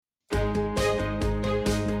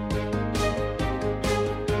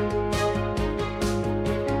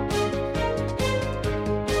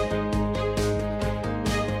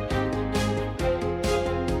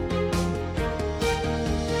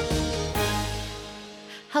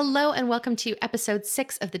Hello, and welcome to episode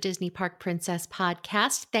 6 of the Disney Park Princess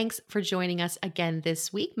podcast. Thanks for joining us again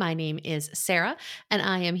this week. My name is Sarah, and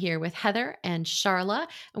I am here with Heather and Charla,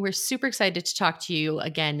 and we're super excited to talk to you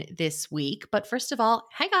again this week. But first of all,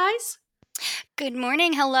 hi, guys. Good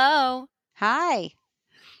morning. Hello. Hi.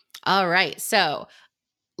 All right. So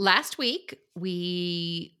last week,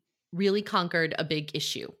 we really conquered a big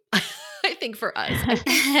issue, I think, for us.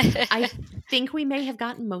 I think we may have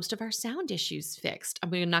gotten most of our sound issues fixed. I'm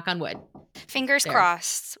going to knock on wood. Fingers There.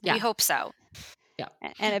 crossed. Yeah. We hope so.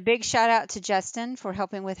 And a big shout out to Justin for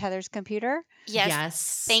helping with Heather's computer.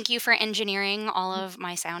 Yes. Thank you for engineering all of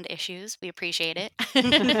my sound issues. We appreciate it.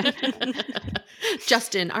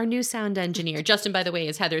 Justin, our new sound engineer. Justin, by the way,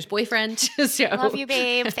 is Heather's boyfriend. So Love you,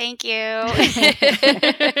 babe. Thank you.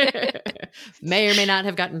 May or may not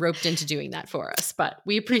have gotten roped into doing that for us, but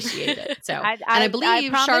we appreciate it. So, I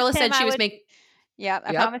believe promised Charla him said she I was would- making. Yep,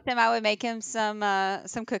 I Yep. promised him I would make him some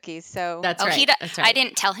cookies. So That's Oh, right. That's right. I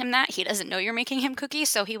didn't tell him that. He doesn't know you're making him cookies,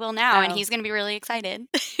 so he will now, and Oh. he's going to be really excited.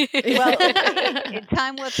 well,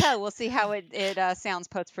 time will tell. We'll see how it sounds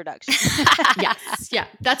post production. Yes. Yeah.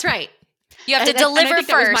 That's right. You have to And I deliver think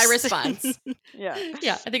first. That was my response. Yeah.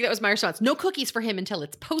 Yeah, I think that was my response. No cookies for him until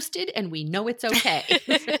it's posted and we know it's okay.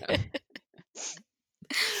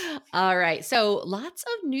 All right. So lots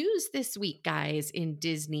of news this week, guys, in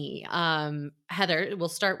Disney. Heather, we'll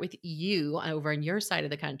start with you over on your side of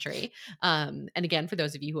the country. And again, for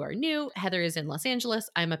those of you who are new, Heather is in Los Angeles.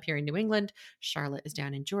 I'm up here in New England. Charlotte is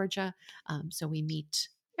down in Georgia. So we meet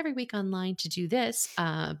every week online to do this.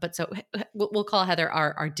 But so we'll call Heather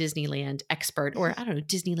our Disneyland expert, or I don't know,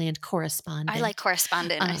 Disneyland correspondent. I like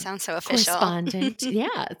correspondent. I sound so official. Correspondent.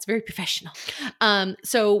 Yeah, it's very professional.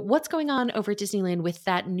 So what's going on over at Disneyland with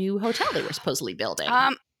that new hotel they were supposedly building?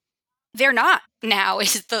 They're not now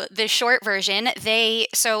is the short version.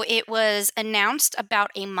 So it was announced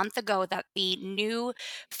about a month ago that the new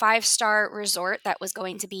 5-star resort that was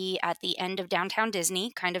going to be at the end of Downtown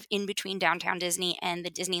Disney, kind of in between Downtown Disney and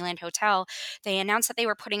the Disneyland Hotel, they announced that they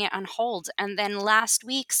were putting it on hold. And then last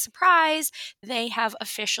week, surprise, they have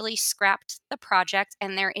officially scrapped the project,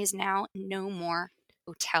 and there is now no more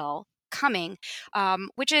hotel coming,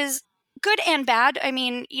 which is good and bad. I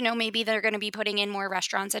mean, maybe they're going to be putting in more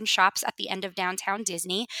restaurants and shops at the end of Downtown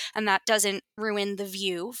Disney, and that doesn't ruin the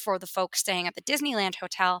view for the folks staying at the Disneyland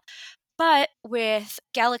Hotel. But with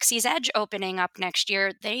Galaxy's Edge opening up next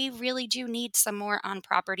year, they really do need some more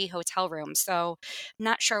on-property hotel rooms. So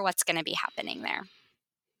not sure what's going to be happening there.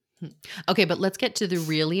 Okay, but let's get to the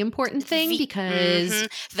really important thing because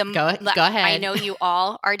go ahead. I know you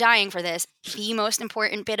all are dying for this. The most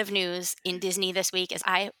important bit of news in Disney this week is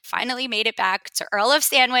I finally made it back to Earl of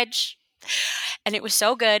Sandwich. And it was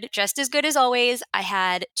so good, just as good as always. I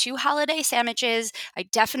had 2 holiday sandwiches. I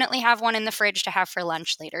definitely have one in the fridge to have for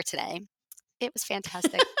lunch later today. It was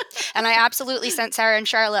fantastic. And I absolutely sent Sarah and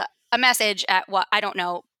Charlotte a message at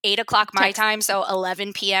 8 o'clock my time, so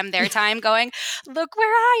 11 p.m. their time, going, look where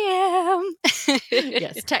I am.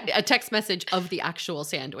 Yes, a text message of the actual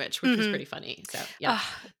sandwich, which was pretty funny. So, yeah.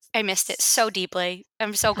 I missed it so deeply.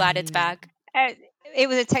 I'm so glad it's back. It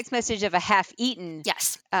was a text message of a half-eaten I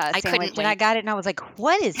sandwich, couldn't wait. and I got it, and I was like,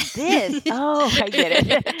 what is this? Oh, I get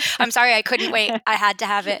it. I'm sorry, I couldn't wait. I had to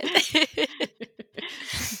have it.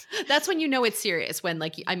 That's when you know it's serious. When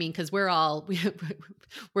because we're a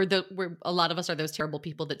lot of us are those terrible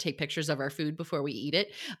people that take pictures of our food before we eat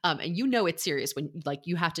it, and it's serious when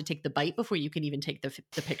you have to take the bite before you can even take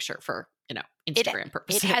the picture for Instagram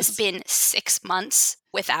purposes. It has been 6 months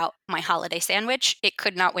without my holiday sandwich. It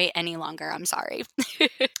could not wait any longer. I'm sorry.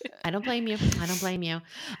 I don't blame you.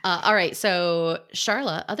 All right. So,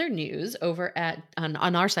 Charla, other news over on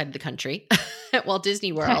our side of the country at Walt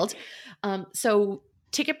Disney World. So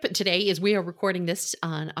today we are recording this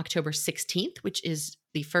on October 16th, which is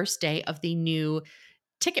the first day of the new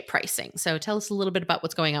ticket pricing. So tell us a little bit about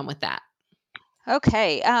what's going on with that.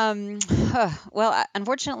 Okay. Well,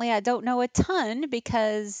 unfortunately, I don't know a ton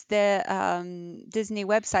because the Disney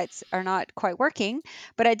websites are not quite working,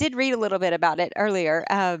 but I did read a little bit about it earlier.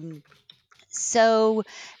 So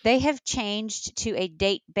they have changed to a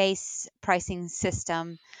date-based pricing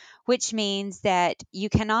system, which means that you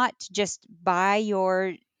cannot just buy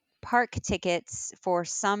your park tickets for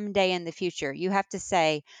some day in the future. You have to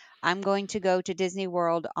say, I'm going to go to Disney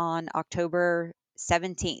World on October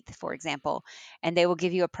 17th, for example, and they will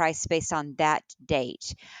give you a price based on that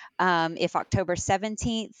date. If October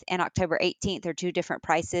 17th and October 18th are 2 different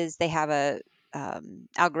prices, they have a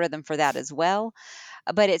algorithm for that as well.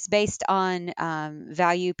 But it's based on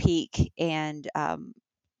value, peak, and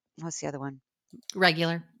what's the other one?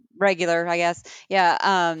 Regular, I guess.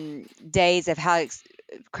 Yeah. Days of how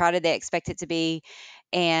crowded they expect it to be.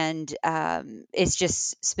 And it's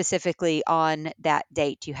just specifically on that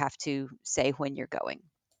date you have to say when you're going.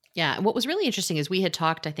 Yeah, and what was really interesting is we had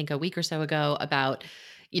talked, I think, a week or so ago about,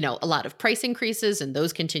 a lot of price increases, and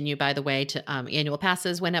those continue, by the way. To annual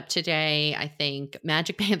passes went up today. I think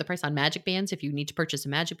Magic Band, the price on Magic Bands, if you need to purchase a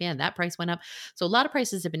Magic Band, that price went up. So a lot of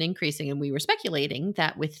prices have been increasing, and we were speculating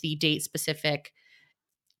that with the date specific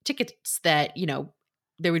tickets that,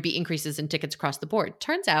 there would be increases in tickets across the board.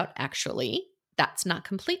 Turns out, actually, that's not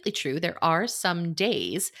completely true. There are some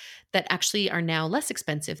days that actually are now less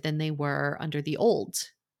expensive than they were under the old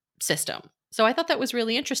system. So I thought that was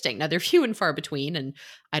really interesting. Now they're few and far between, and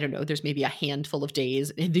I don't know, there's maybe a handful of days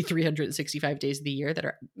in the 365 days of the year that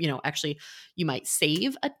are, actually you might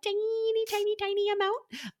save a tiny, tiny, tiny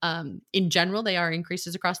amount. In general, they are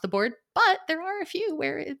increases across the board, but there are a few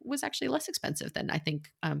where it was actually less expensive than I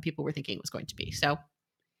think people were thinking it was going to be. So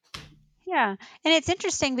Yeah. And it's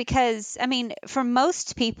interesting because, I mean, for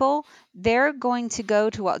most people, they're going to go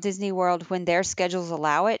to Walt Disney World when their schedules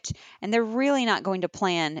allow it, and they're really not going to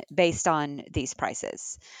plan based on these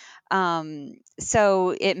prices.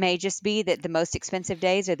 So it may just be that the most expensive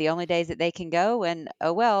days are the only days that they can go, and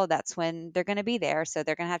oh well, that's when they're going to be there. So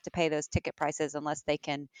they're going to have to pay those ticket prices unless they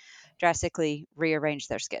can drastically rearrange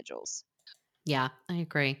their schedules. yeah, I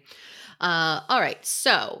agree. All right.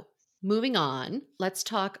 So moving on, let's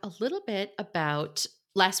talk a little bit about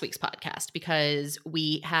last week's podcast because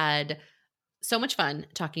we had so much fun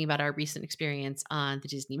talking about our recent experience on the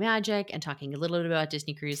Disney Magic and talking a little bit about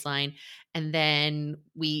Disney Cruise Line. And then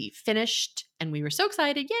we finished and we were so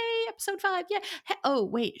excited. Yay, episode 5. Yeah. Oh,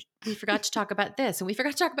 wait, we forgot to talk about this and we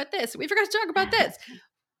forgot to talk about this. And we forgot to talk about this.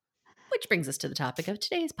 Which brings us to the topic of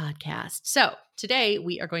today's podcast. So, today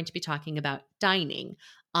we are going to be talking about dining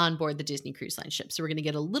on board the Disney Cruise Line ship. So, we're going to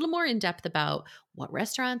get a little more in depth about what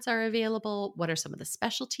restaurants are available, what are some of the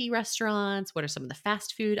specialty restaurants, what are some of the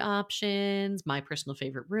fast food options, my personal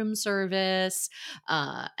favorite room service,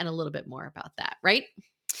 and a little bit more about that, right?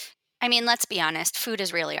 I mean, let's be honest, food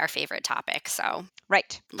is really our favorite topic, so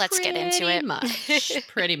Right. let's get into Pretty it. much.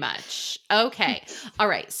 Pretty much. Okay. All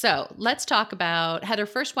right. So let's talk about Heather.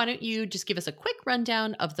 First, why don't you just give us a quick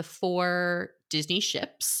rundown of the 4 Disney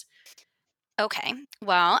ships? Okay.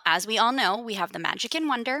 Well, as we all know, we have the Magic and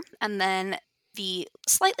Wonder, and then the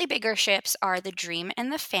slightly bigger ships are the Dream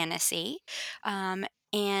and the Fantasy.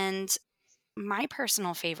 And my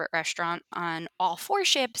personal favorite restaurant on all 4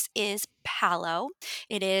 ships is Palo.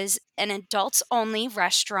 It is an adults only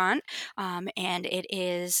restaurant, and it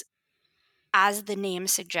is, as the name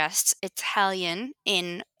suggests, Italian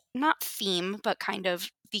in not theme, but kind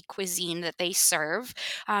of the cuisine that they serve.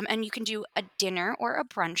 And you can do a dinner or a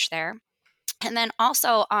brunch there. And then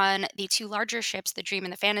also on the 2 larger ships, the Dream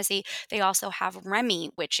and the Fantasy, they also have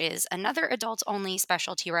Remy, which is another adults only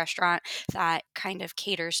specialty restaurant that kind of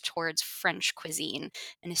caters towards French cuisine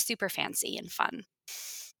and is super fancy and fun.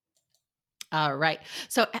 All right.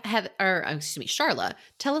 So, excuse me, Charla,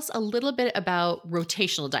 tell us a little bit about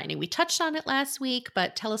rotational dining. We touched on it last week,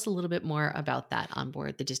 but tell us a little bit more about that on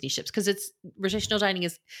board the Disney ships because it's rotational dining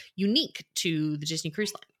is unique to the Disney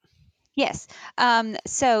Cruise Line. Yes.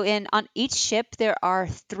 So on each ship there are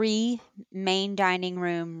 3 main dining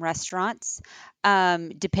room restaurants.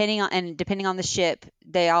 Depending on the ship,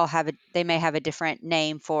 they may have a different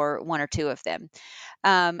name for 1 or 2 of them.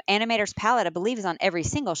 Animator's Palette, I believe, is on every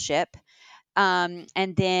single ship. And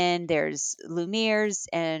then there's Lumiere's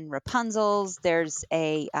and Rapunzel's. There's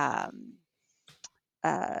a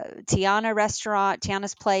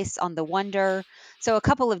Tiana's Place on the Wonder. So a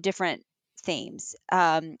couple of different themes.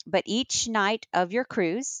 But each night of your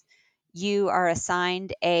cruise, you are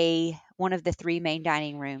assigned a one of the 3 main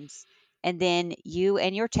dining rooms, and then you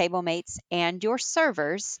and your table mates and your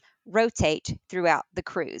servers rotate throughout the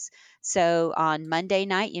cruise. So on Monday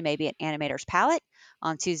night, you may be at Animator's Palette.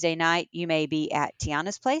 On Tuesday night, you may be at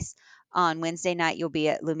Tiana's Place. On Wednesday night, you'll be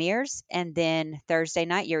at Lumiere's, and then Thursday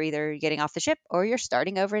night, you're either getting off the ship or you're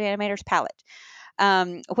starting over at Animator's Palette.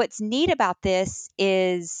 What's neat about this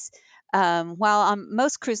is while on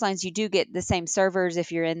most cruise lines you do get the same servers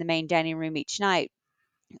if you're in the main dining room each night,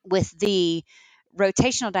 with the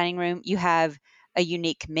rotational dining room, you have a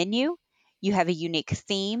unique menu. You have a unique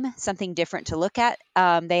theme, something different to look at.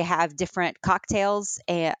 They have different cocktails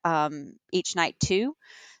each night too.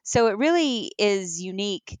 So it really is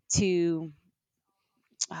unique to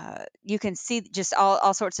you can see just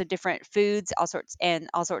all sorts of different foods, all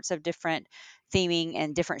sorts of different theming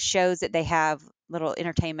and different shows that they have little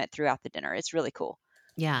entertainment throughout the dinner. It's really cool.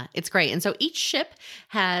 Yeah, it's great. And so each ship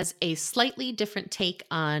has a slightly different take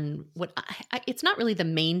on what it's not really the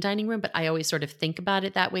main dining room, but I always sort of think about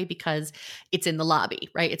it that way because it's in the lobby,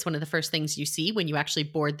 right? It's one of the first things you see when you actually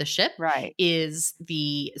board the ship Right. is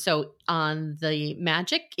so on the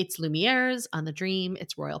Magic, it's Lumiere's, on the Dream,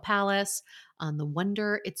 it's Royal Palace, on the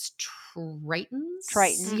Wonder, it's Triton's.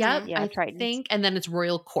 Triton's. Yep, Mhm. Yeah, I Triton's. think. And then it's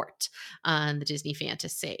Royal Court on the Disney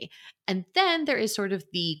Fantasy. And then there is sort of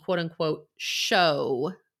the quote unquote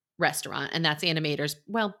show restaurant, and that's Animator's.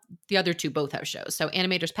 Well, the other two both have shows. So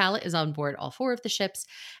Animator's Palette is on board all four of the ships.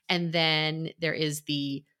 And then there is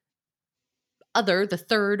the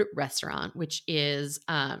third restaurant, which is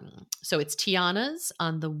so it's Tiana's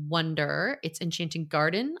on the Wonder, it's Enchanting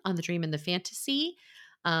Garden on the Dream and the Fantasy,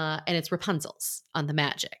 and it's Rapunzel's on the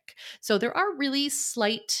Magic. So there are really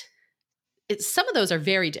slight some of those are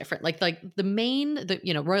very different. Like the main,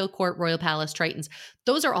 Royal Court, Royal Palace, Tritons,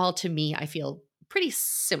 those are all to me, I feel pretty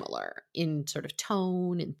similar in sort of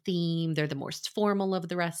tone and theme. They're the most formal of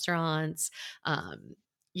the restaurants.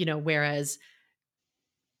 Whereas,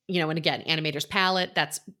 and again, Animator's Palette,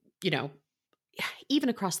 that's, you know, even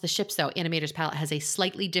across the ships though, Animator's Palette has a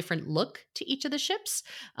slightly different look to each of the ships.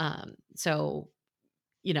 So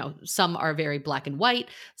some are very black and white,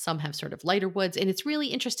 some have sort of lighter woods. And it's really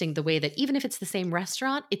interesting the way that even if it's the same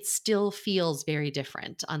restaurant, it still feels very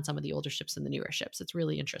different on some of the older ships and the newer ships. It's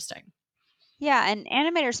really interesting. Yeah, and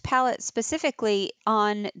Animator's Palette specifically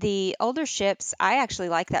on the older ships, I actually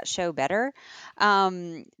like that show better.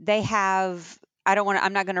 They have,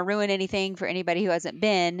 I'm not going to ruin anything for anybody who hasn't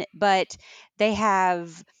been, but they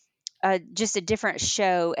have just a different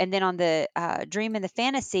show. And then on the Dream and the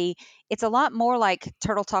Fantasy, it's a lot more like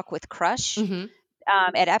Turtle Talk with Crush Mm-hmm.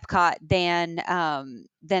 at Epcot than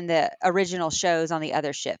the original shows on the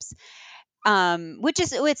other ships. Which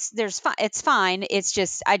is it's fine. It's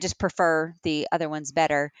just I just prefer the other ones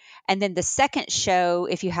better. And then the second show,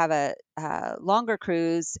 if you have a longer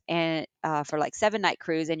cruise and for like 7-night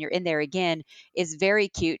cruise, and you're in there again, is very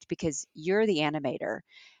cute because you're the animator,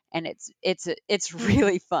 and it's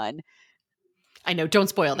really fun. I know, don't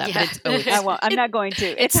spoil that, Yeah. but I'm not going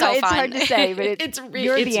to. It's so it's hard fun. to say, but you're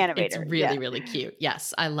the it's animator. really, Yeah. really cute.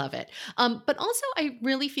 Yes, I love it. But also I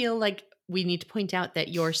really feel like we need to point out that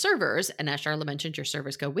your servers, and as Charlotte mentioned, your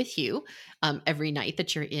servers go with you every night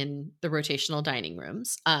that you're in the rotational dining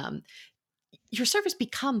rooms. Your servers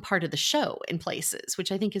become part of the show in places,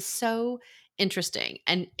 which I think is so interesting.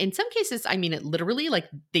 And in some cases, I mean it literally, like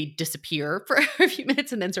they disappear for a few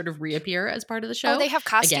minutes and then sort of reappear as part of the show. Oh, they have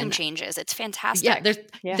costume Again, changes. It's fantastic.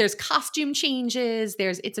 Yeah, there's costume changes.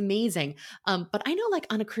 It's amazing. But I know, like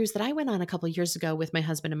on a cruise that I went on a couple of years ago with my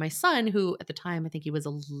husband and my son, who at the time I think he was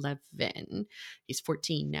 11. He's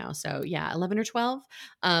 14 now, so yeah, 11 or 12.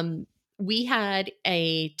 We had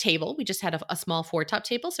a table. We just had a small 4-top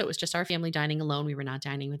table, so it was just our family dining alone. We were not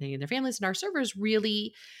dining with any of their families, and our servers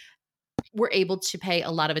really were able to pay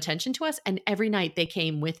a lot of attention to us. And every night they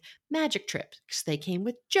came with magic tricks. They came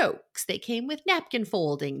with jokes. They came with napkin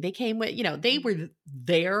folding. They came with, they were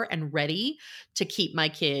there and ready to keep my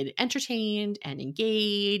kid entertained and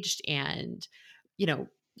engaged and,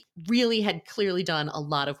 really had clearly done a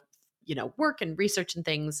lot of, work and research and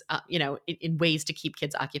things, in ways to keep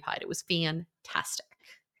kids occupied. It was fantastic.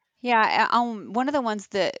 Yeah, on one of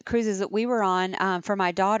the cruises that we were on, for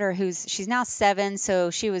my daughter, she's now 7,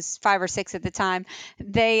 so she was 5 or 6 at the time.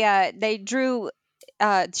 They drew.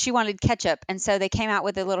 She wanted ketchup, and so they came out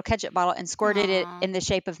with a little ketchup bottle and squirted it Aw. in the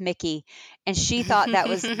shape of Mickey, and she thought that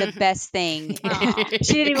was the best thing. Aw.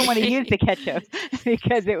 She didn't even want to use the ketchup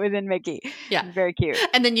because it was in Mickey. Yeah. It was very cute.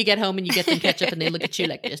 And then you get home and you get them ketchup and they look at you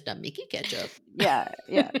like, just a Mickey ketchup. Yeah,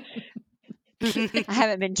 yeah. I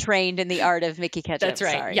haven't been trained in the art of Mickey ketchup. That's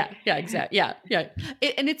right. Sorry. Yeah, exactly. Yeah.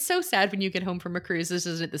 And it's so sad when you get home from a cruise. This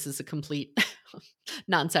is a complete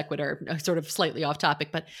non sequitur, sort of slightly off topic,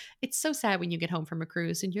 but it's so sad when you get home from a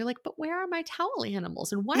cruise and you're like, but where are my towel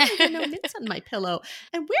animals? And why are there no mitts on my pillow?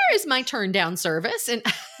 And where is my turn down service? And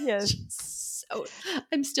Yes. so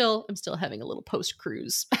I'm still having a little post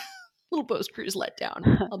cruise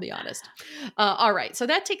letdown, I'll be honest. All right. So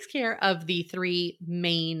that takes care of the 3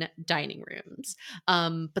 main dining rooms.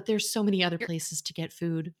 But there's so many other places to get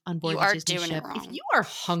food on board the Disney doing ship. it wrong. If you are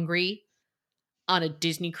hungry on a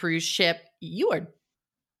Disney cruise ship, you're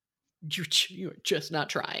just not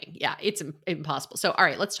trying. Yeah, it's impossible. So, all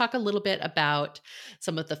right, let's talk a little bit about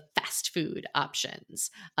some of the fast food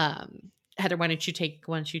options. Heather, why don't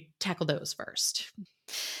you tackle those first?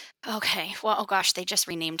 Okay. Well, oh gosh, they just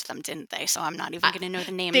renamed them, didn't they? So I'm not even going to know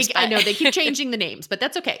the names. I know they keep changing the names, but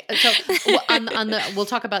that's okay. So we'll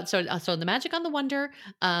talk about so the Magic on the Wonder,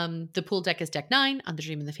 the pool deck is deck 9. On the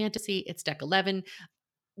Dream and the Fantasy, it's deck 11.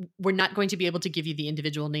 we're not going to be able to give you the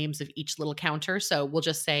individual names of each little counter. So we'll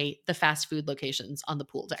just say the fast food locations on the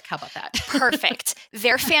pool deck. How about that? Perfect.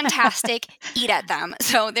 They're fantastic. Eat at them.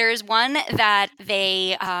 So there's one that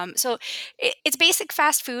they, it's basic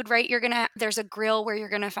fast food, right? There's a grill where you're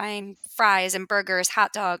going to find fries and burgers,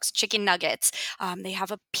 hot dogs, chicken nuggets. They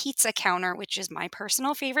have a pizza counter, which is my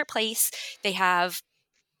personal favorite place. They have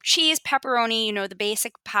cheese, pepperoni, the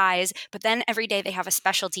basic pies, but then every day they have a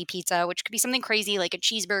specialty pizza, which could be something crazy like a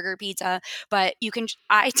cheeseburger pizza, but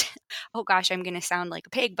oh gosh, I'm going to sound like a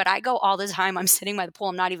pig, but I go all the time. I'm sitting by the pool,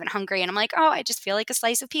 I'm not even hungry, and I'm like, oh, I just feel like a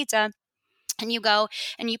slice of pizza. And you go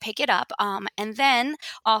and you pick it up. And then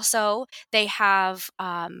also they have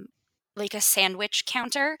like a sandwich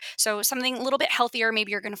counter. So something a little bit healthier.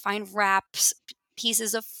 Maybe you're going to find wraps,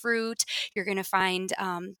 pieces of fruit. You're going to find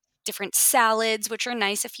different salads, which are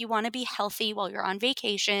nice if you want to be healthy while you're on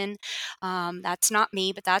vacation. That's not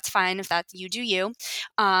me, but that's fine if that's you do you.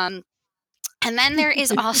 And then there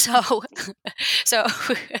is also, so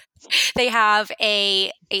they have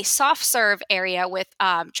a soft serve area with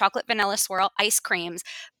chocolate vanilla swirl ice creams,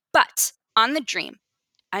 but on the Dream,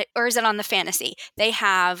 or is it on the Fantasy? They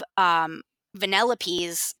have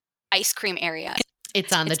Vanellope's ice cream area.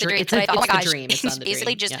 It's on the Dream. It's the Dream. It's on the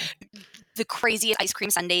basically Dream. just the craziest ice cream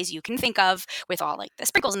sundaes you can think of, with all like the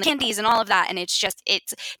sprinkles and the candies and all of that. And it's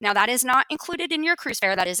now that is not included in your cruise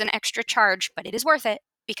fare. That is an extra charge, but it is worth it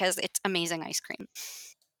because it's amazing ice cream.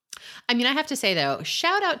 I mean, I have to say though,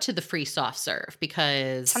 shout out to the free soft serve,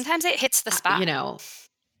 because sometimes it hits the spot.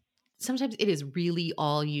 Sometimes it is really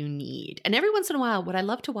all you need. And every once in a while, what I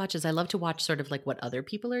love to watch sort of like what other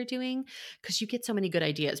people are doing, because you get so many good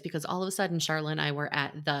ideas. Because all of a sudden, Charlotte and I were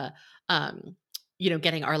at the,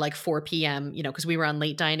 getting our like 4 p.m., because we were on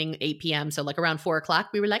late dining, 8 p.m. So like around 4 o'clock,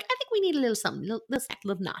 we were like, I think we need a little something, little snack,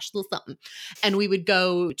 little nosh, little something. And we would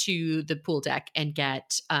go to the pool deck and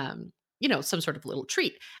get, some sort of little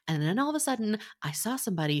treat. And then all of a sudden, I saw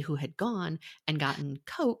somebody who had gone and gotten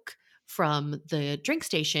Coke from the drink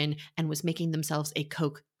station and was making themselves a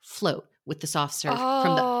Coke float with the soft serve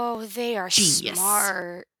from the. Oh, they are genius.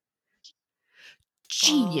 Smart.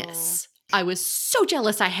 Genius. Oh. I was so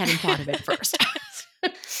jealous I hadn't thought of it first.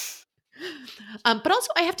 But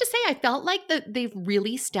also, I have to say, I felt like they've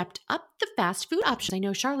really stepped up the fast food options. I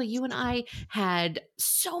know, Charlie, you and I had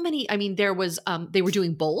so many. I mean, there was they were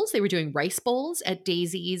doing bowls. They were doing rice bowls at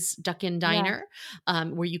Daisy's Duck-In Diner,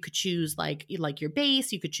 where you could choose like your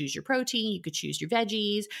base. You could choose your protein. You could choose your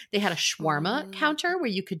veggies. They had a shawarma counter where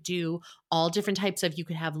you could do all different types of. You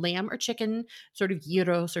could have lamb or chicken, sort of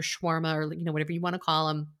gyros or shawarma, or whatever you want to call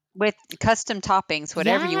them. With custom toppings,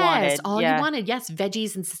 whatever you wanted. All you wanted. Yes,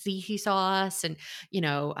 veggies and tzatziki sauce and,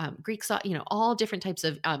 Greek sauce, all different types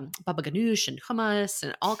of baba ganoush and hummus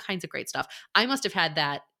and all kinds of great stuff. I must have had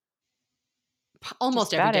that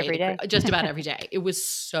almost every day. Just about every day. It was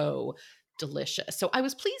so delicious. So I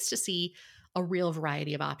was pleased to see a real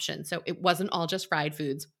variety of options. So it wasn't all just fried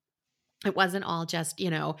foods. It wasn't all just,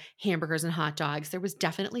 hamburgers and hot dogs. There was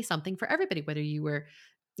definitely something for everybody, whether you were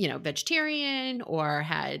vegetarian or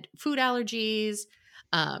had food allergies.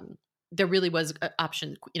 There really was an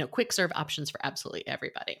option, quick serve options for absolutely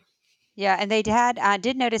everybody. Yeah. And they had, I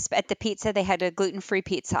did notice at the pizza, they had a gluten-free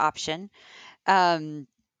pizza option.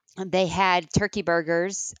 They had turkey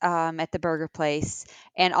burgers at the burger place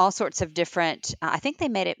and all sorts of different, I think they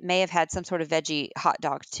may have had some sort of veggie hot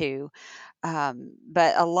dog too.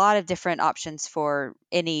 But a lot of different options for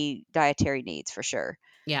any dietary needs for sure.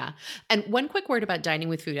 Yeah. And one quick word about dining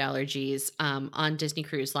with food allergies on Disney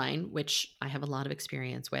Cruise Line, which I have a lot of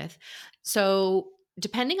experience with. So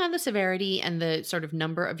depending on the severity and the sort of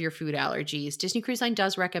number of your food allergies, Disney Cruise Line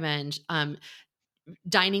does recommend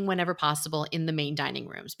dining whenever possible in the main dining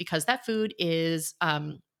rooms, because that food is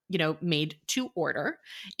made to order.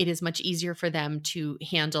 It is much easier for them to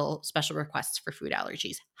handle special requests for food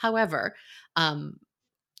allergies. However, at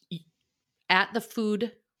the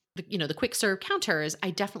food, the quick serve counters,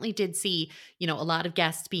 I definitely did see, a lot of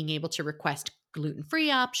guests being able to request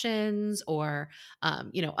gluten-free options or,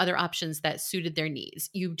 other options that suited their needs.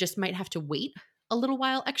 You just might have to wait a little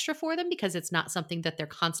while extra for them because it's not something that they're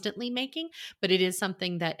constantly making, but it is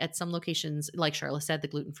something that at some locations, like Charlotte said, the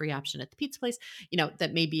gluten-free option at the pizza place,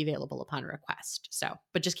 that may be available upon request. So,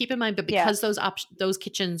 but just keep in mind, but because those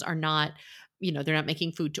kitchens are not, they're not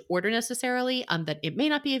making food to order necessarily, that it may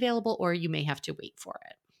not be available or you may have to wait for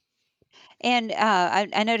it. And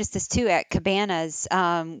I noticed this too at Cabanas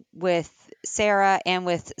with Sarah and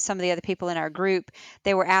with some of the other people in our group,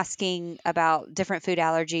 they were asking about different food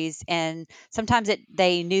allergies, and sometimes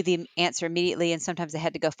they knew the answer immediately, and sometimes they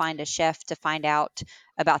had to go find a chef to find out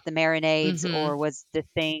about the marinades, Mhm. or was the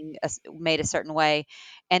thing made a certain way,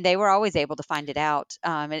 and they were always able to find it out.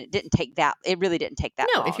 And it really didn't take that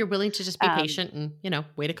No, if you're long. willing to just be Um, patient and,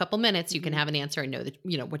 wait a couple minutes, you can mhm. have an answer and know that,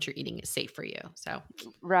 what you're eating is safe for you. So,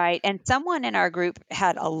 Right. And someone in our group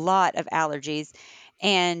had a lot of allergies,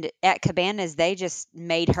 and at Cabanas, they just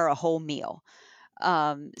made her a whole meal.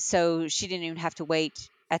 So she didn't even have to wait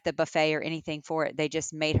at the buffet or anything for it. They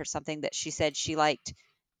just made her something that she said she liked,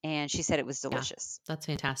 and she said it was yeah, delicious. that's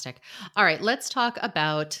fantastic. All right, let's talk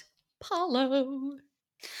about Palo.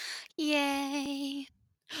 Yay.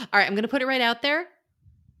 All right, I'm going to put it right out there.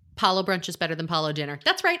 Palo brunch is better than Palo dinner.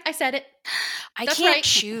 That's right. I said it. I That's can't right.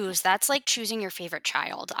 choose. That's like choosing your favorite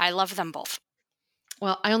child. I love them both.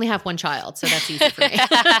 Well, I only have one child, so that's easy for me.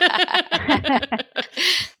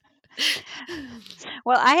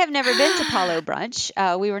 Well, I have never been to Palo Brunch.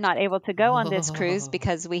 We were not able to go on this cruise Oh,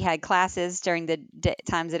 because we had classes during the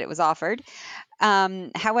times that it was offered.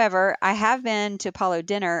 However, I have been to Apollo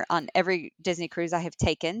dinner on every Disney cruise I have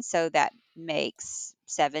taken, so that makes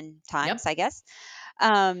 7 yep. times, I guess.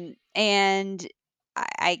 And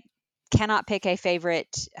I cannot pick a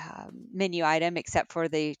favorite menu item except for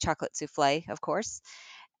the chocolate souffle, of course.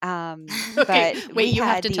 Okay. But Wait, we you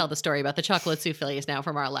have had to tell the story about the chocolate soufflés now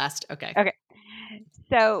from our last. Okay. okay.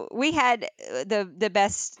 So we had the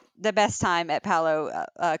best time at Palo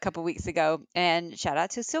a couple weeks ago, and shout out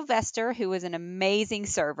to Sylvester, who was an amazing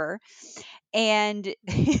server. And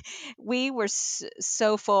we were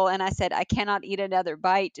so full, and I said, I cannot eat another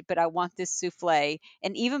bite, but I want this souffle.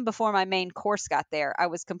 And even before my main course got there, I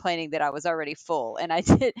was complaining that I was already full, and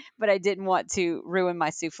but I didn't want to ruin my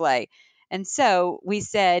souffle. And so we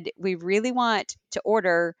said, we really want to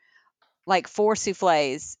order like 4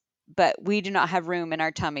 souffles, but we do not have room in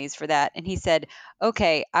our tummies for that. And he said,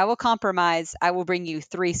 okay, I will compromise. I will bring you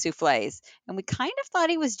 3 souffles. And we kind of thought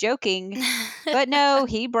he was joking, but no,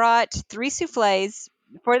 he brought 3 souffles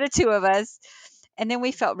for the 2 of us. And then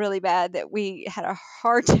we felt really bad that we had a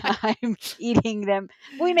hard time eating them.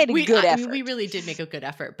 We made a good I mean, we effort. really did make a good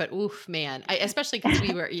effort, but oof, man, especially because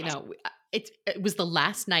we were, it was the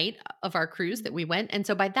last night of our cruise that we went, and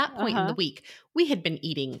so by that point in the Uh-huh. week, we had been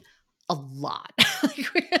eating a lot.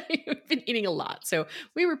 We've been eating a lot, so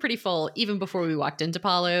we were pretty full even before we walked into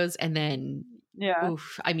Palo's, and then. Yeah.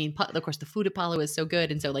 Oof. I mean, of course, the food at Palo is so good.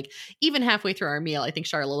 And so, like, even halfway through our meal, I think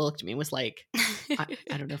Charlotte looked at me and was like,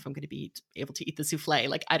 I don't know if I'm going to be able to eat the souffle.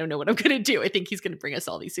 Like, I don't know what I'm going to do. I think he's going to bring us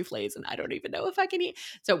all these souffles, and I don't even know if I can eat.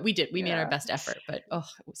 So we did. We made our Yeah. best effort, but oh,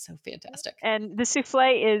 it was so fantastic. And the souffle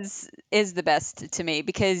is the best to me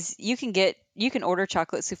because you can order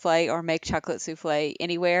chocolate souffle or make chocolate souffle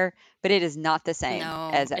anywhere, but it is not the same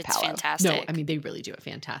No, as at it's Palo. No, I fantastic. mean they really do a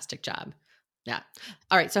fantastic job. Yeah.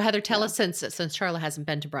 All right. So Heather, tell Yeah. us since Charlotte hasn't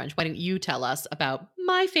been to brunch, why don't you tell us about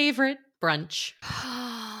my favorite brunch?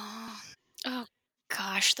 Oh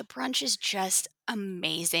gosh, the brunch is just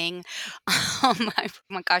amazing. Oh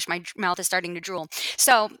my gosh, mouth is starting to drool.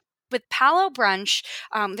 So with Palo Brunch,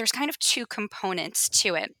 there's kind of two components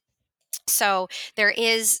to it. So there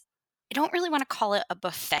is, I don't really want to call it a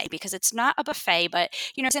buffet because it's not a buffet, but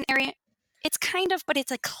it's an area. It's kind of, but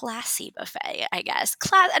it's a classy buffet, I guess.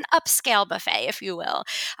 An upscale buffet, if you will.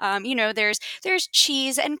 There's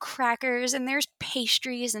cheese and crackers, and there's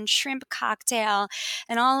pastries and shrimp cocktail,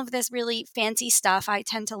 and all of this really fancy stuff. I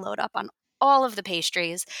tend to load up on all of the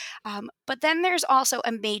pastries, but then there's also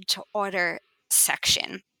a made-to-order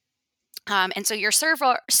section. And so your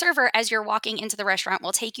server, as you're walking into the restaurant,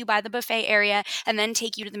 will take you by the buffet area and then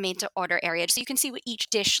take you to the made to order area so you can see what each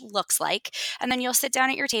dish looks like. And then you'll sit down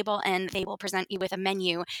at your table and they will present you with a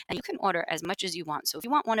menu and you can order as much as you want. So if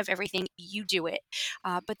you want one of everything, you do it.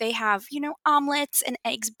 But they have, omelets and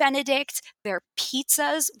eggs Benedict, their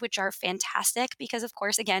pizzas, which are fantastic because, of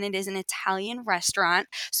course, again, it is an Italian restaurant.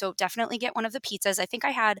 So definitely get one of the pizzas. I think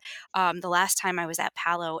I had the last time I was at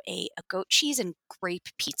Palo a goat cheese and grape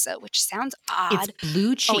pizza, which sounds It's odd.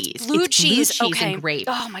 blue Oh, it's cheese. blue It's blue cheese. cheese and Okay. grape.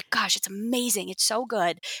 Oh my gosh, it's amazing. It's so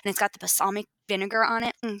good. And it's got the balsamic vinegar on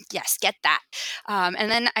it. Yes, get that.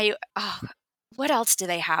 And then what else do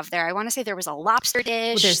they have there? I want to say there was a lobster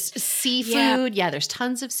Well, dish. there's Yeah, seafood. Yeah, there's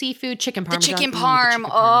tons of seafood. Chicken the parmesan. chicken Ooh, the parm. chicken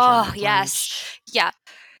parmesan Oh, at yes. brunch. Yeah.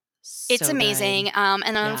 It's So good. amazing. And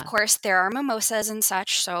then, of Yeah. course, there are mimosas and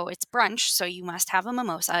such. So it's brunch. So you must have a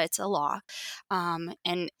mimosa. It's a law. And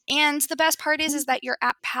the best part is that you're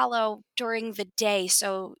at Palo during the day.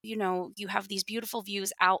 So, you have these beautiful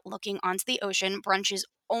views out looking onto the ocean. Brunch is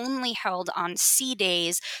only held on sea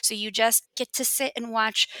days. So you just get to sit and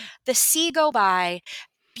watch the sea go by.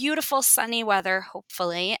 Beautiful sunny weather,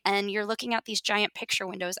 hopefully, and you're looking out these giant picture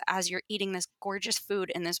windows as you're eating this gorgeous food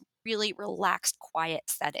in this really relaxed, quiet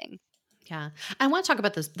setting. Yeah. I want to talk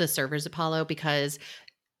about the servers at Apollo because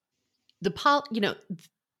the pol you know,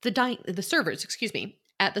 the servers, excuse me,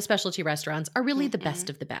 at the specialty restaurants are really the Hmm. best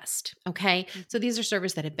of the best, okay? So these are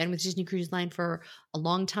servers that have been with Disney Cruise Line for a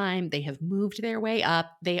long time. They have moved their way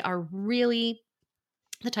up. They are really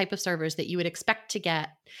the type of servers that you would expect to get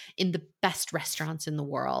in the best restaurants in the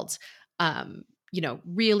world.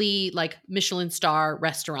 Really like Michelin star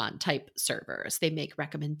restaurant type servers. They make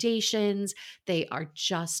recommendations. They are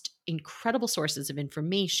just incredible sources of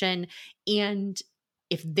information. And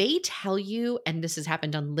if they tell you, and this has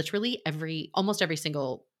happened on literally almost every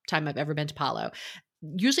single time I've ever been to Palo,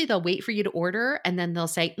 usually they'll wait for you to order and then they'll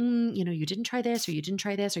say, you didn't try this or you didn't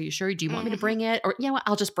try this. Are you sure? Do you want me to Hmm. bring it? Or, you know what?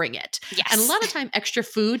 I'll just bring it. And a Yes. lot of time extra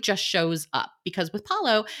food just shows up because with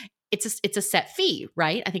Palo, it's a set fee,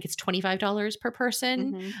 right? I think it's $25 per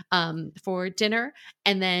person Hmm. for dinner.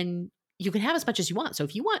 And then you can have as much as you want. So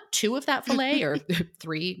if you want 2 of that filet or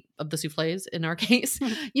 3 of the souffles in our case,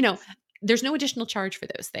 you know, there's no additional charge for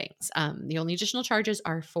those things. The only additional charges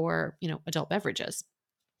are for, adult beverages.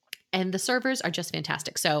 And the servers are just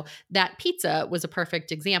fantastic. So that pizza was a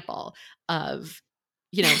perfect example of,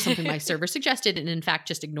 something my server suggested and in fact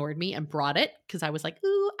just ignored me and brought it because I was like,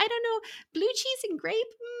 ooh, I don't know, blue cheese and grape,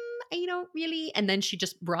 I don't really. And then she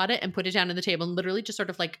just brought it and put it down on the table and literally just sort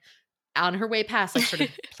of like on her way past, like sort of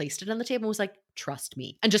placed it on the table and was like, trust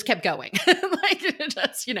me, and just kept going.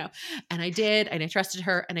 And I did, and I trusted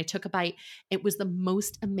her and I took a bite. It was the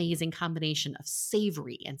most amazing combination of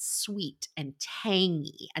savory and sweet and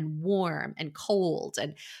tangy and warm and cold.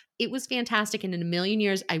 And it was fantastic. And in a million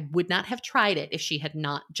years, I would not have tried it if she had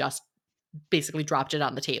not just basically dropped it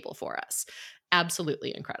on the table for us.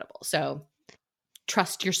 Absolutely incredible. So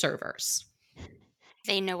trust your servers.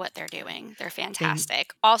 They know what they're doing. They're They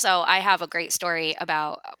fantastic. Also, I have a great story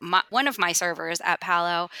about one of my servers at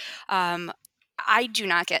Palo. I do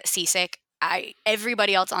not get seasick.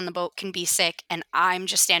 Everybody else on the boat can be sick, and I'm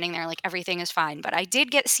just standing there like everything is fine. But I did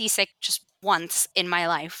get seasick just once in my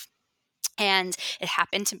life. And it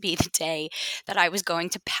happened to be the day that I was going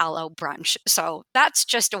to Palo brunch. So that's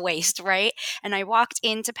just a waste, right? And I walked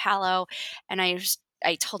into Palo and I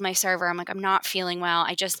told my server, I'm like, I'm not feeling well.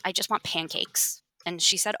 I just want pancakes. And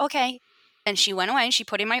she said, okay. And she went away and she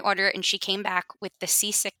put in my order and she came back with the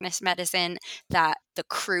seasickness medicine that the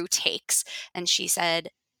crew takes. And she said,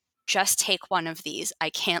 just take one of these. I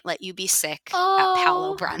can't let you be sick at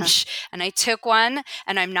Palo Oh, brunch. And I took one,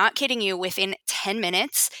 and I'm not kidding you, within 10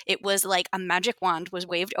 minutes, it was like a magic wand was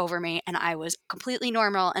waved over me, and I was completely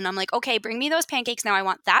normal. And I'm like, okay, bring me those pancakes now. I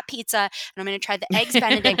want that pizza, and I'm going to try the eggs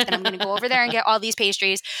Benedict, and I'm going to go over there and get all these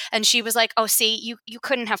pastries. And she was like, oh, see, you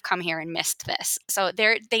couldn't have come here and missed this. So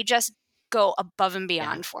they just go above and yeah,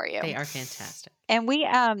 beyond for you. they are fantastic. And we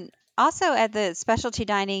also at the specialty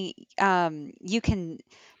dining,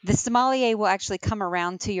 the sommelier will actually come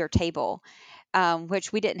around to your table,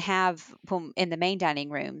 which we didn't have in the main dining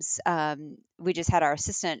rooms. We just had our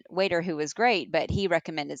assistant waiter who was great, but he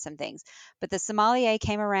recommended some things. But the sommelier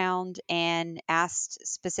came around and asked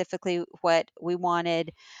specifically what we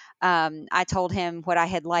wanted. I told him what I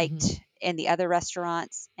had liked Mhm. in the other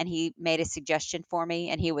restaurants, and he made a suggestion for me,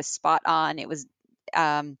 and he was spot on. It was,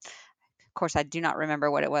 of course, I do not remember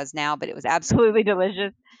what it was now, but it was absolutely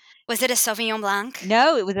delicious. Was it a Sauvignon Blanc?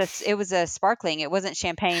 No, it was a sparkling. It wasn't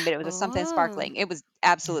champagne, but it was a something Oh, sparkling. It was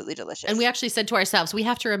Yeah. absolutely And we delicious. actually said to ourselves, we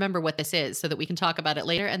have to remember what this is so that we can talk about it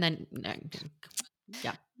later. And then, yeah.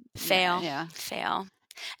 Yeah, fail, yeah. fail.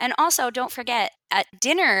 And also, don't forget, at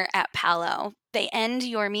dinner at Palo, they end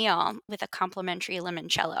your meal with a complimentary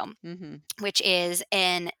limoncello, Hmm. which is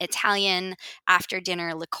an Italian after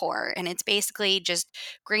dinner liqueur. And it's basically just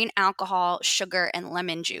green alcohol, sugar, and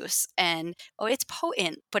lemon juice. And it's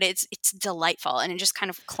potent, but it's delightful and it just kind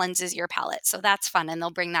of cleanses your palate. So that's fun. And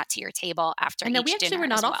they'll bring that to your table after And no, we each actually dinner were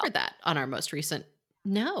not as well. offered that on our most recent.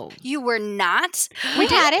 No, You were not? We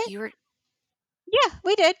had it. You were. Yeah,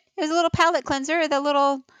 we did. It was a little palate cleanser, the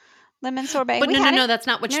little lemon sorbet. but We no, no, had it. no. That's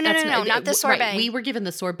not what. No, no, That's no, no, not the right. sorbet. We were given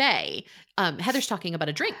the sorbet. Heather's talking about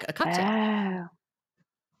a drink, a cocktail. Oh.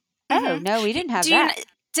 Oh, Mhm. no, we didn't have Do you that. kn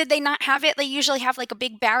Did they not have it? They usually have, like, a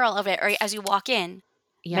big barrel of it, or as you walk in.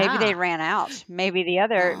 Maybe they Yeah. ran out. Maybe the Oh,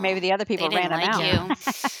 other they people didn't ran them like out. Yeah.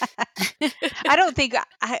 you. I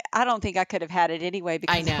don't think I could have had it anyway I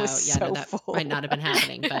because I was know. Yeah, no, so that might full. not have been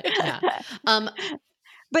happening, but yeah. Um,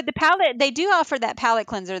 But the palate, they do offer that palate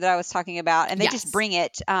cleanser that I was talking about, and they just yes. bring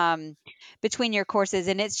it between your courses,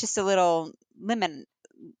 and it's just a little Yep.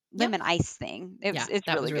 lemon ice thing. Yeah, It's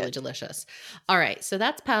that was really really good. delicious. All right, so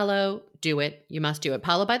that's Palo. Do it. You must do it.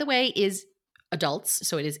 Palo, by the way, is adults,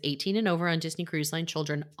 so it is 18 and over on Disney Cruise Line.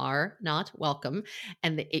 Children are not welcome.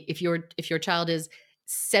 And if your child is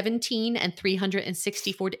 17 and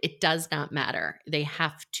 364, it does not matter. They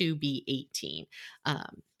have to be 18.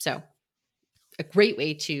 So a great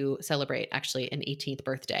way to celebrate actually an 18th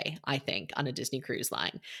birthday, I think, on a Disney Cruise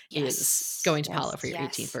Line is Yes. going to Palo Yes. for your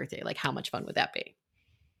 18th Yes. birthday. Like, how much fun would that be?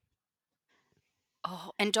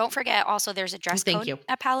 Oh, and don't forget also there's a dress Thank code you.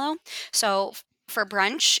 at Palo. So for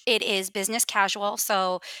brunch, it is business casual.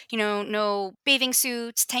 So, no bathing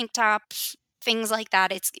suits, tank tops, things like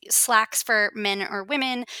that. It's slacks for men or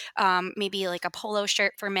women, maybe like a polo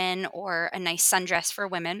shirt for men or a nice sundress for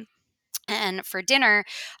women. And for dinner,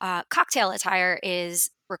 cocktail attire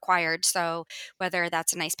is required. So whether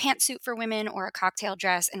that's a nice pantsuit for women or a cocktail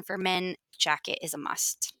dress, and for men, jacket is a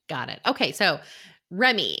must. Got it. Okay, so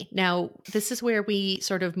Remy. Now, this is where we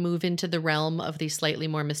sort of move into the realm of the slightly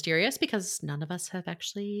more mysterious because none of us have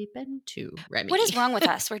actually been to What Remy. is wrong with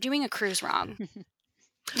us? We're doing a cruise wrong.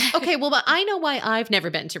 Okay, well, but I know why I've never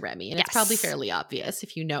been to Remy, and it's probably Yes. fairly obvious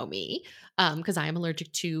if you know me, because I am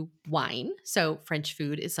allergic to wine. So French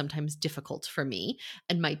food is sometimes difficult for me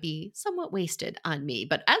and might be somewhat wasted on me.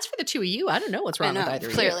 But as for the two of you, I don't know what's I wrong with know, either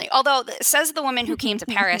of you. clearly. Although says the woman who came to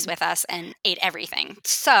Paris with us and ate everything.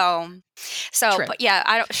 True. But yeah,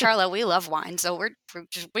 I don't, Charlotte, we love wine, so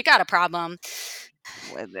we got a problem.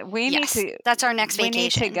 We need Yes, to that's our next we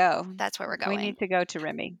need to vacation. go. That's where we're We going. need to go to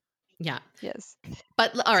Remy. Yeah. Yes.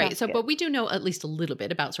 But all right, Sounds so good. but we do know at least a little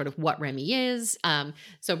bit about sort of what Remy is.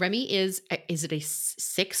 So Remy is it a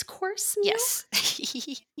 6-course meal? Yes.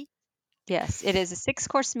 Yes, it is a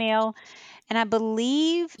 6-course meal, and I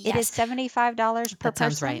believe it is Yes. $75 per That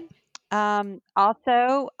sounds right. person.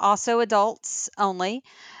 Also adults only.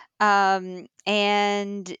 And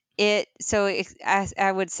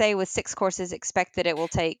I would say with 6 courses, expect that it will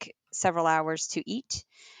take several hours to eat,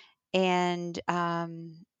 and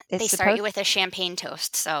They start you with a champagne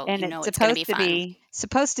toast, so you know it's it's going to be fun.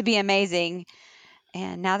 supposed to be amazing.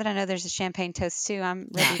 And now that I know there's a champagne toast too, I'm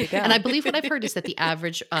Yeah. ready to And I go. believe what I've heard is that the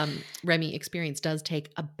average Remy experience does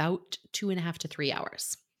take about 2.5 to 3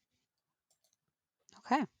 hours.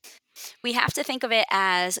 Okay. We have to think of it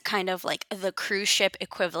as kind of like the cruise ship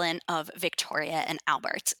equivalent of Victoria and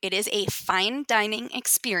Albert. It is a fine dining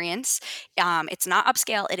experience. It's not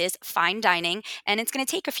upscale, it is fine dining, and it's going to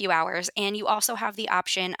take a few hours. And you also have the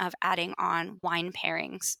option of adding on wine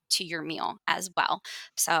pairings to your meal as well.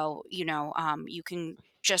 So, you can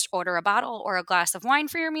just order a bottle or a glass of wine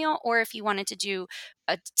for your meal, or if you wanted to do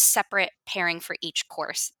a separate pairing for each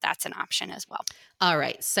course, that's an option as well. All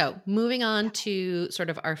right. So moving on to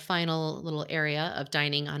sort of our final little area of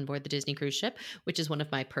dining on board the Disney cruise ship, which is one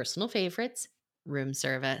of my personal favorites, room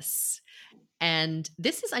service. And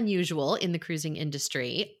this is unusual in the cruising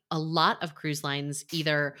industry. A lot of cruise lines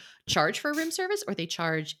either charge for room service or they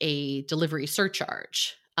charge a delivery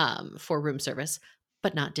surcharge for room service,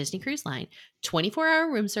 but not Disney Cruise Line.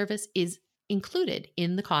 24-hour room service is included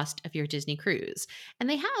in the cost of your Disney cruise. And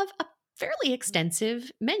they have a fairly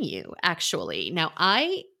extensive menu, actually. Now,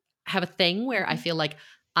 I have a thing where I feel like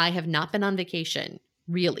I have not been on vacation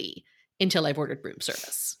really until I've ordered room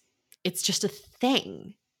service. It's just a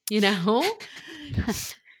thing.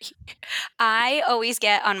 I always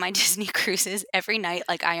get on my Disney cruises every night,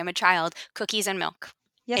 like I am a child, cookies and milk.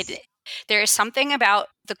 Yes. There is something about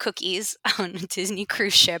the cookies on a Disney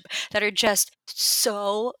cruise ship that are just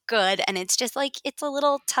so good. And it's just like, it's a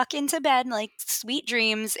little tuck into bed, like sweet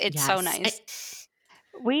dreams. It's so Yes. nice.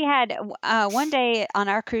 We had one day on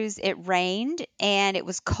our cruise, it rained and it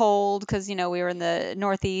was cold because, we were in the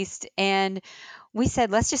Northeast. And we said,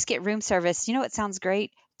 let's just get room service. You know what sounds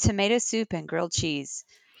great? Tomato soup and grilled cheese.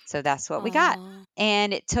 So that's what we got. Oh,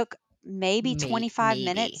 And it took maybe 25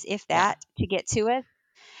 minutes, Maybe. if Yeah. that, to get to us.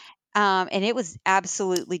 And it was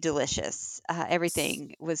absolutely delicious.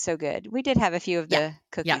 Everything was so good. We did have a few of Yeah. the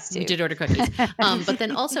cookies we too. did order cookies. But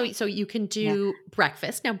then also, so you can Yeah. do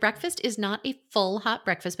breakfast. Now, breakfast is not a full hot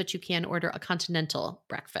breakfast, but you can order a continental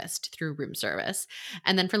breakfast through room service.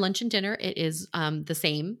 And then for lunch and dinner, it is the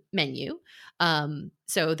same menu.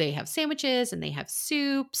 So they have sandwiches and they have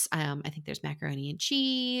soups. I think there's macaroni and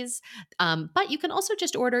cheese. But you can also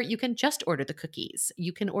just order the cookies.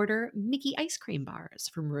 You can order Mickey ice cream bars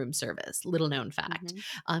from room service, little known fact.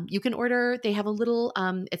 You can order, they have a little,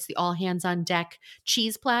 it's the all hands on deck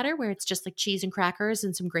cheese platter where it's just like cheese and crackers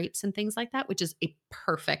and some grapes and things like that, which is a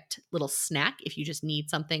perfect little snack if you just need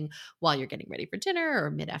something while you're getting ready for dinner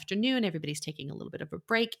or mid-afternoon. Everybody's taking a little bit of a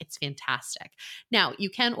break. It's fantastic. Now, you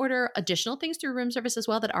can order additional things through room service as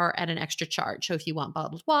well that are at an extra charge. So if you want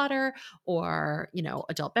bottled water or,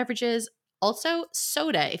 adult beverages, also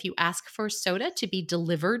soda, if you ask for soda to be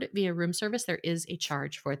delivered via room service, there is a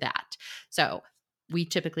charge for that. So we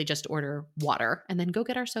typically just order water and then go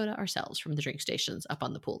get our soda ourselves from the drink stations up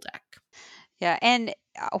on the pool deck. Yeah, and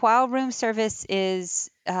while room service is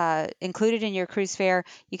included in your cruise fare,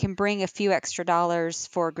 you can bring a few extra dollars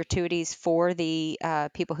for gratuities for the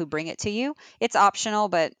people who bring it to you. It's optional,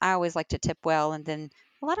 but I always like to tip well, and then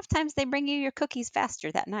a lot of times they bring you your cookies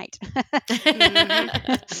faster that night.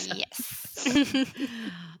 Yes.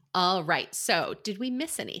 All right. So did we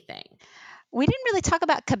miss anything? We didn't really talk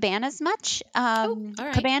about Cabanas much. All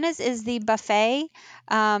right. Cabanas is the buffet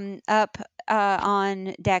up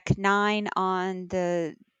on deck 9 on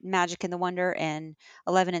the Magic and the Wonder, and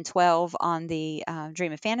 11 and 12 on the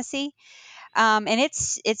Dream of Fantasy. And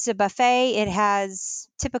it's a buffet. It has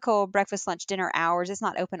typical breakfast, lunch, dinner hours. It's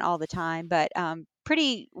not open all the time, but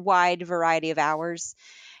pretty wide variety of hours.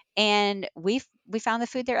 And we found the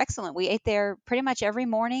food there excellent. We ate there pretty much every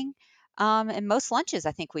morning, and most lunches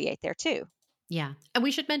I think we ate there too. Yeah. And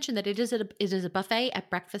we should mention that it is a buffet at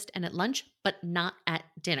breakfast and at lunch, but not at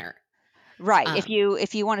dinner. Right. If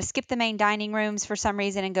you want to skip the main dining rooms for some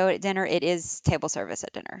reason and go at dinner, it is table service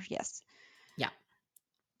at dinner. Yes. Yeah.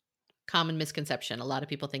 Common misconception. A lot of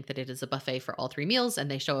people think that it is a buffet for all 3 meals and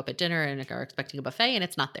they show up at dinner and are expecting a buffet and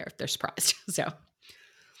it's not there. They're surprised. So,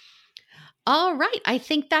 all right. I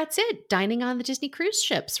think that's it. Dining on the Disney cruise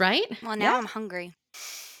ships, right? Well, now I'm hungry.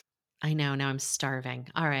 I know. Now I'm starving.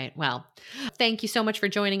 All right. Well, thank you so much for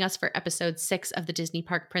joining us for episode 6 of the Disney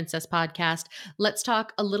Park Princess podcast. Let's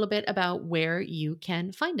talk a little bit about where you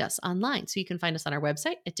can find us online. So you can find us on our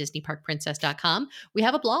website at disneyparkprincess.com. We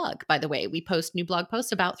have a blog, by the way. We post new blog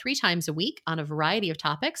posts about 3 times a week on a variety of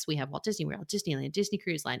topics. We have Walt Disney World, Disneyland, Disney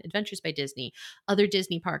Cruise Line, Adventures by Disney, other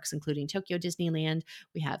Disney parks, including Tokyo Disneyland.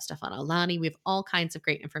 We have stuff on Aulani. We have all kinds of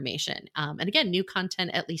great information. And again, new content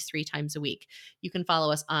at least 3 times a week. You can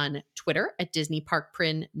follow us on Twitter at Disney Park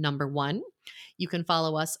Prin #1. You can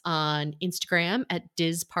follow us on Instagram at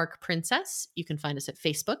Diz Park Princess. You can find us at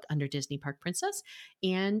Facebook under Disney Park Princess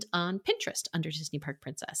and on Pinterest under Disney Park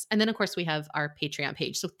Princess. And then, of course, we have our Patreon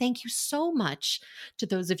page. So thank you so much to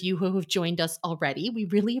those of you who have joined us already. We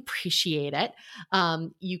really appreciate it.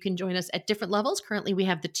 You can join us at different levels. Currently, we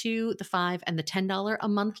have the $2, the $5, and the $10 a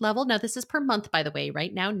month level. Now, this is per month, by the way,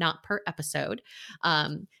 right now, not per episode.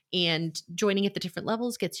 And joining at the different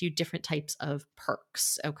levels gets you different types of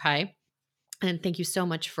perks. Okay. And thank you so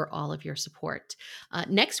much for all of your support.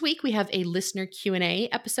 Next week, we have a listener Q&A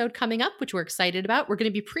episode coming up, which we're excited about. We're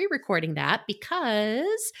going to be pre-recording that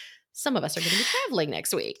because some of us are going to be traveling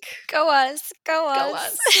next week. Go us.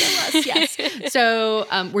 Yes. So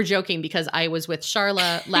we're joking because I was with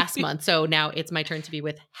Charla last month. So now it's my turn to be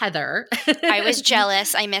with Heather. I was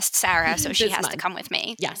jealous. I missed Sarah, so she has to come with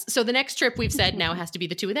me. Yes. So the next trip we've said now has to be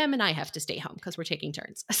the 2 of them and I have to stay home because we're taking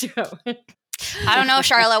turns. So I don't know,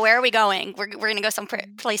 Charla, where are we going? We're going to go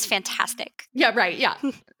someplace fantastic. Yeah, right. Yeah.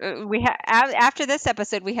 After this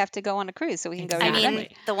episode, we have to go on a cruise so we can go. I mean,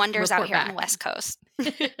 the wonders out here on the West Coast.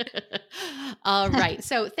 All right.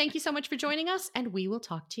 So thank you so much for joining us, and we will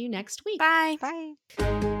talk to you next week. Bye.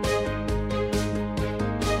 Bye.